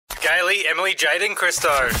Gailey, Emily, Jaden, Christo.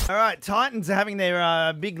 All right, Titans are having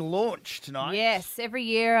their big launch tonight. Yes, every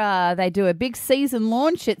year they do a big season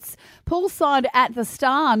launch. It's poolside at the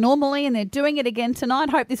Star normally, and they're doing it again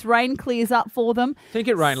tonight. Hope this rain clears up for them. I think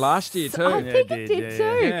it rained last year too. I think it did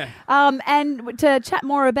too. Yeah. And to chat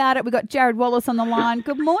more about it, we've got Jared Wallace on the line.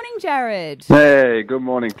 Good morning, Jared. Hey, good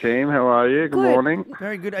morning, team. How are you? Good morning.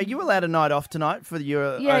 Very good. Are you allowed a night off tonight for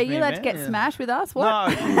your Yeah, opening you allowed to event? get smashed with us?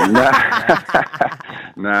 What?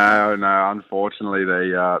 No. No. Unfortunately, they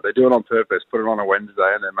do it on purpose. Put it on a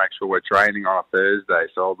Wednesday, and then make sure we're training on a Thursday,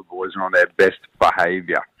 so all the boys are on their best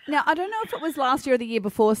behaviour. Now, I don't know if it was last year or the year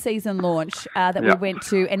before season launch that we went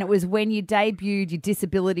to, and it was when you debuted your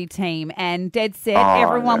disability team, and Dad said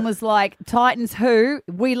everyone was like, Titans who?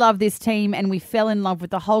 We love this team, and we fell in love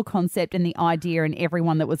with the whole concept and the idea and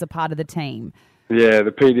everyone that was a part of the team. Yeah,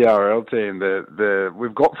 the PDRL team.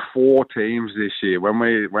 We've got 4 teams this year.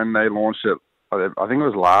 When they launched it, I think it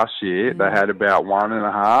was last year, they had about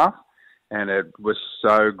 1.5. And it was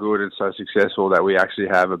so good and so successful that we actually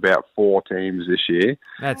have about 4 teams this year.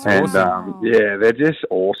 That's awesome. Yeah, they're just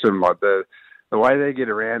awesome. Like the way they get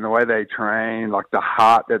around, the way they train, like the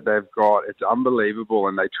heart that they've got, it's unbelievable.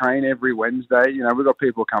 And they train every Wednesday. You know, we've got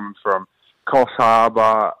people coming from Coffs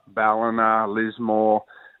Harbour, Ballina, Lismore,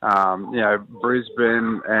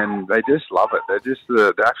 Brisbane, and they just love it. They're just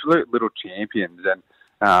the absolute little champions. And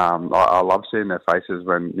I love seeing their faces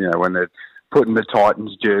when they're putting the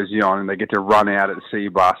Titans jersey on and they get to run out at the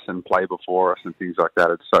C-Bus and play before us and things like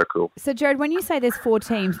that. It's so cool. So, Jared, when you say there's 4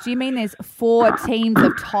 teams, do you mean there's 4 teams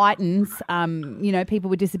of Titans, people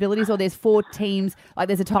with disabilities, or there's 4 teams, like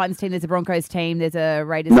there's a Titans team, there's a Broncos team, there's a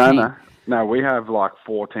Raiders team? No, we have like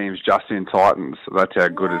 4 teams just in Titans. So that's how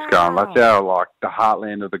good it's going. That's how the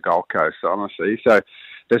heartland of the Gold Coast, honestly. So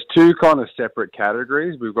there's 2 kind of separate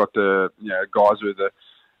categories. We've got the guys with the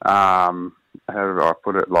how do I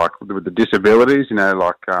put it? Like with the disabilities,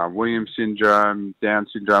 Williams syndrome, Down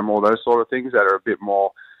syndrome, all those sort of things that are a bit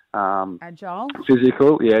more agile,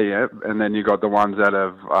 physical. Yeah. And then you got the ones that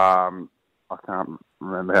have I can't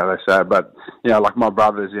remember how they say it, but like my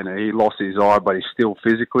brother's he lost his eye, but he's still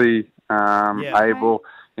physically able.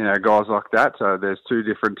 Guys like that. So there's 2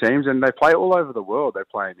 different teams, and they play all over the world. They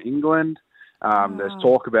play in England. There's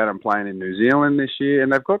talk about them playing in New Zealand this year,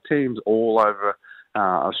 and they've got teams all over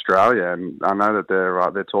Australia, and I know that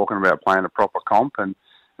they're talking about playing a proper comp, and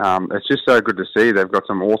it's just so good to see. They've got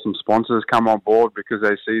some awesome sponsors come on board because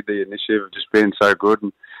they see the initiative of just being so good,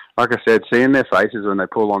 and like I said, seeing their faces when they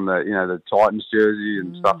pull on the Titans jersey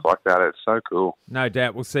and stuff like that, it's so cool. No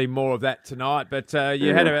doubt we'll see more of that tonight. But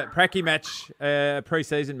you had a pracky match,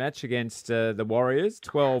 pre-season match against the Warriors,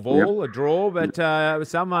 12-all, a draw, but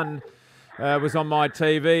someone was on my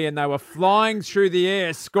TV and they were flying through the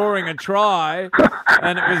air, scoring a try,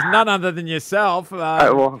 and it was none other than yourself.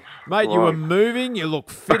 Mate, you were moving, you look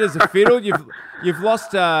fit as a fiddle. You've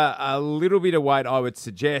lost a little bit of weight, I would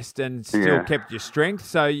suggest, and still kept your strength.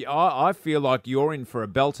 So I feel like you're in for a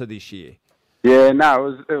belter this year. Yeah,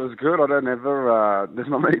 no, it was good. I don't ever, there's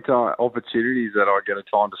not many opportunities that I get a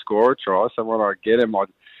time to score a try, so when I get them,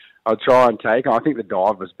 I try and take them. I think the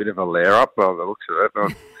dive was a bit of a layer-up by the looks of it.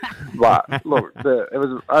 But, look, it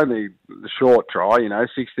was only a short try,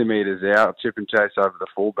 60 metres out, chip and chase over the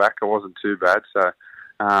fullback. It wasn't too bad. So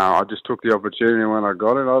I just took the opportunity when I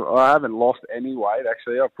got it. I haven't lost any weight,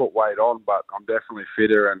 actually. I've put weight on, but I'm definitely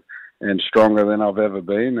fitter and stronger than I've ever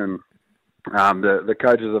been. And the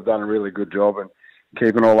coaches have done a really good job in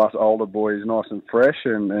keeping all us older boys nice and fresh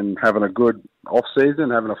and having a good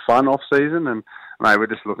off-season, having a fun off-season. And mate, we're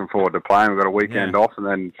just looking forward to playing. We've got a weekend off, and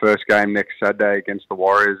then first game next Saturday against the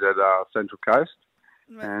Warriors at Central Coast.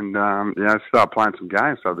 And, start playing some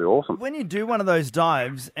games, so it'll be awesome. When you do one of those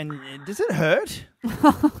dives, and does it hurt?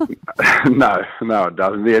 No, it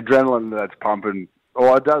doesn't. The adrenaline that's pumping,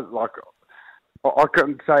 it does, I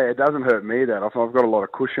couldn't say it doesn't hurt me that often. I've got a lot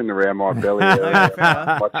of cushion around my belly,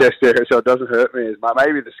 my chest area, so it doesn't hurt me as much.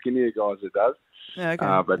 Maybe the skinnier guys it does. Yeah,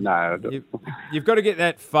 okay. But no. You've got to get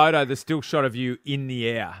that photo, the still shot of you in the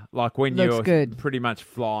air, like when you're pretty much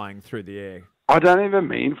flying through the air. I don't even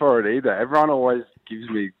mean for it either. Everyone always gives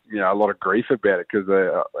me a lot of grief about it because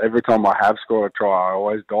every time I have scored a try, I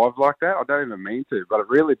always dive like that. I don't even mean to, but it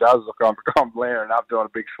really does look like I'm layering up doing a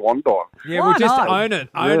big swan dive. Yeah, well, just own it.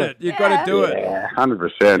 Own it. You've got to do it. Yeah,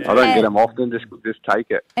 100%. I don't get them often. Just take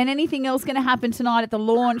it. And anything else going to happen tonight at the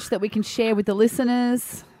launch that we can share with the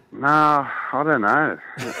listeners? No, I don't know.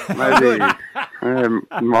 Maybe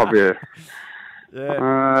it might be a...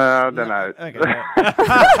 I don't know. Okay. Okay,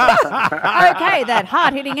 that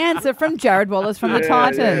hard-hitting answer from Jared Wallace from the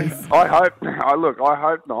Titans. Yeah. I hope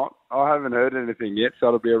not. I haven't heard anything yet, so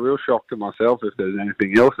it'll be a real shock to myself if there's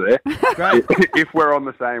anything else there. Great. If we're on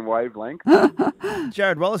the same wavelength.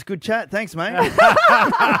 Jared Wallace, good chat. Thanks, mate. Hey,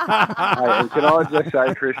 and can I just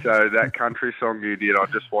say, Christo, that country song you did, I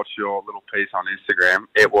just watched your little piece on Instagram.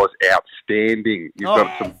 It was outstanding. You've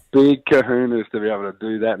got some big kahunas to be able to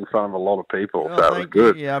do that in front of a lot of people, so it was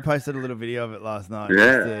good. Yeah, I posted a little video of it last night.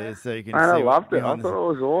 Yeah. So you can And see I loved it. I behind thought the-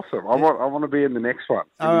 it was awesome. I want to be in the next one.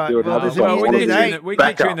 Can All we right, do well, another there's a one? music- we can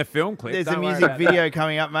get you in the film clip. There's a don't worry music about that. video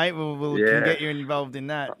coming up, mate. We'll Yeah. can get you involved in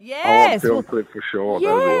that. I want Yes. film Well, clip for sure.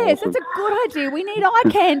 yes, That that's a good idea. We need eye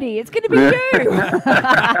candy. It's going to be you.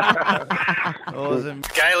 Awesome.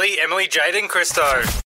 Gailey, Emily, Jade and Christo.